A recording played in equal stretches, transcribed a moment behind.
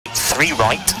3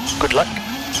 right, good luck.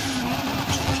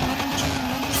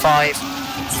 5,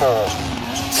 4,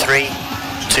 3,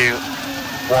 2,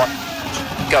 1,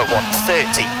 go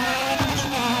 130.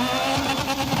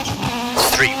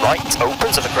 3 right,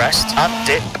 opens of a crest, and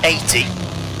dip 80.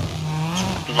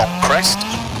 Long crest,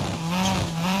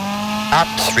 and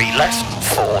 3 left,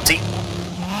 40.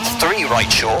 3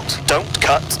 right short, don't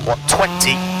cut,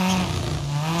 120.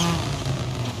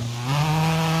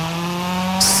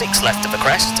 6 left of a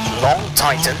crest, long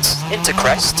tightens, into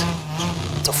crest,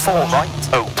 to 4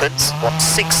 right, opens,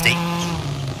 160.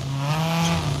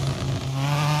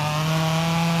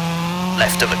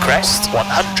 Left of a crest,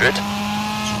 100.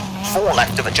 4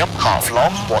 left of a jump, half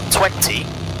long, 120.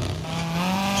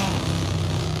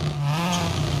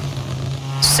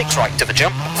 6 right of a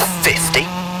jump, 50.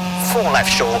 4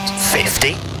 left short,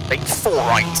 50. Then 4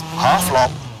 right, half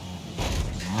long.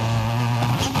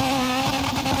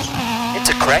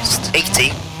 Into crest,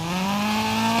 80.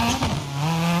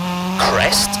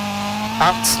 Crest,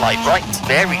 and slide right,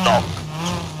 very long.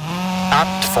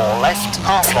 And 4 left,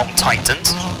 half long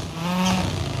tightens.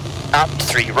 And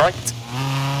 3 right.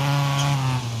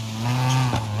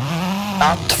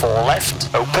 And 4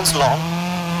 left, opens long.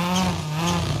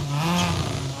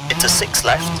 Into 6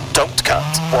 left, don't cut,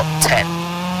 110.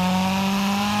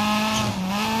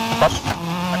 Bump,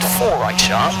 and 4 right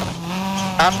sharp,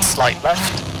 and slight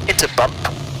left, into bump,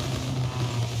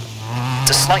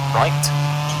 to slight right,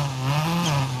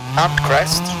 and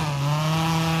crest,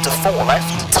 to 4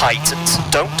 left, tightens,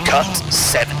 don't cut,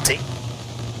 70.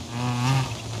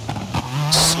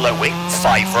 Slowing,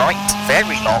 5 right,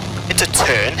 very long, into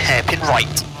turn, hairpin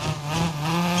right.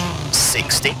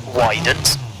 60,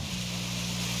 widens.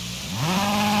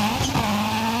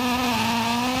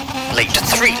 Late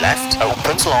 3 left,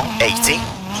 opens long, 80.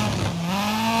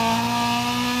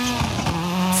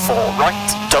 4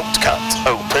 right, don't cut,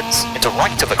 opens, into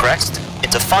right of a crest,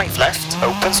 into 5 left,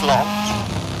 opens long.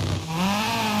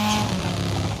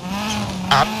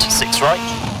 And 6 right,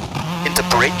 into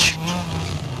bridge.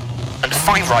 And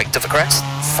 5 right of a crest,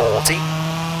 40.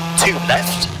 2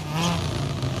 left.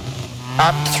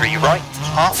 And 3 right,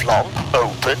 half long,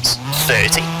 opens,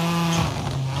 30.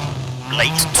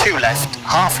 Late 2 left,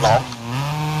 half long.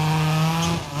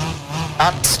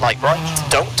 And slight right,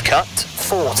 don't cut,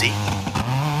 40.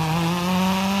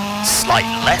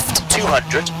 Slight left,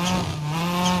 200.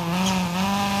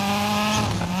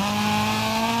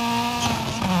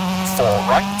 4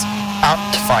 right,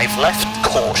 and 5 left,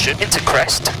 caution, into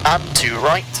crest, and 2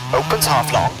 right, opens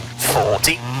half long,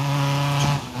 40.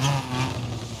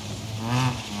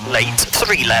 Late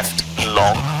 3 left,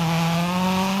 long,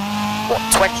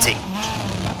 120.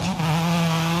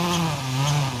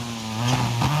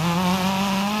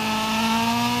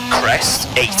 Crest,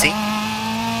 80.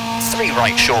 3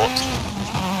 right short,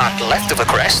 and left of a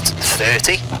crest,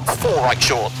 30. 4 right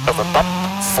short of a bump,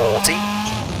 40.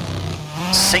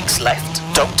 6 left,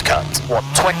 don't cut,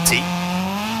 120.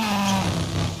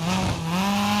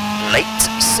 Late,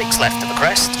 6 left of a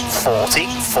crest, 40.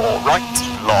 4 right,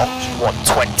 long,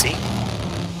 120.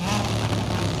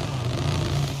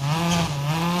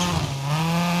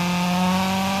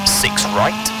 6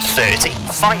 right, 30.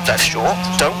 5 left short,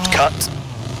 don't cut.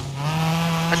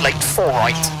 And late 4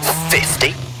 right,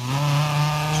 50.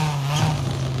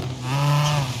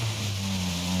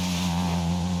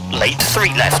 Late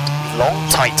 3 left, long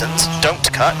tightens,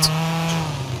 don't cut.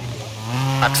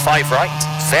 And 5 right,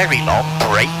 very long,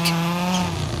 brake.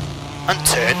 And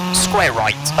turn, square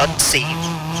right, unseen.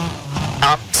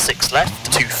 And 6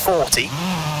 left, 240.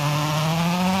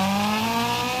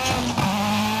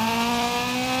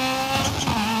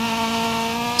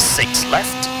 6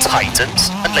 left, tightens,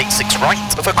 and late 6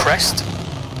 right of a crest.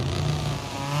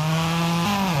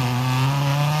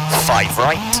 5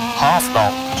 right, half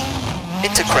long,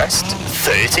 into crest,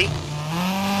 30.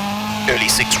 Early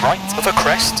 6 right of a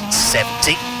crest,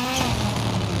 70.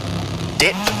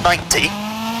 Dip, 90.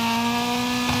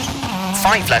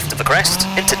 5 left of a crest,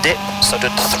 into dip,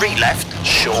 sudden 3 left,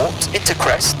 short, into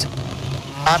crest,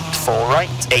 and 4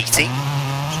 right, 80.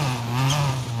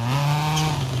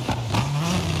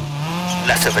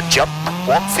 Left of a jump,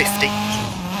 150.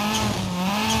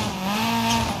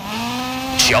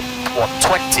 Jump,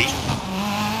 120.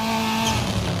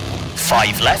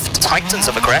 5 left, tightens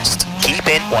of a crest, keep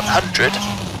in, 100.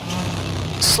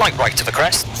 Slight right of a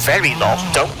crest, very long,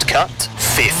 don't cut,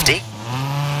 50.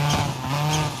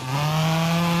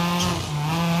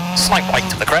 Slight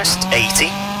right of the crest, 80.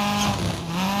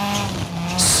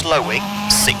 Slowing,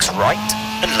 6 right,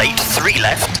 and late 3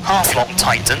 left, half long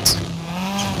tightens,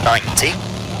 90.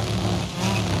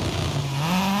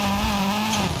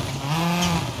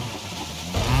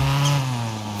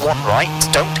 1 right,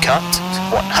 don't cut,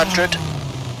 100.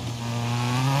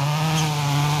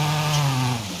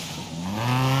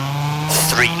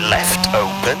 3 left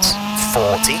opens,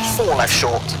 40, 4 left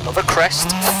short of a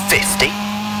crest, 50.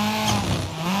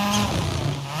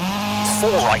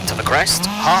 4 right of a crest,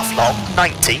 half long,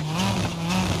 90.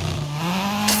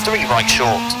 3 right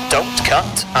short, don't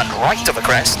cut, and right of a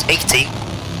crest, 80.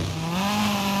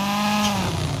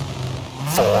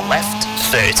 4 left,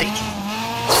 30.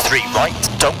 3 right,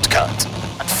 don't cut,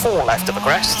 and 4 left of a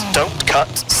crest, don't cut,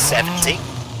 70.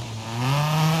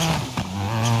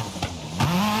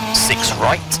 6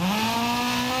 right,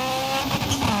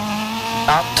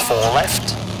 and 4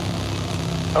 left.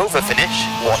 Over finish,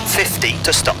 150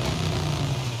 to stop.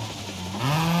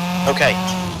 Okay,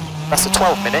 that's a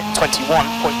 12 minute,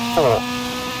 21.4.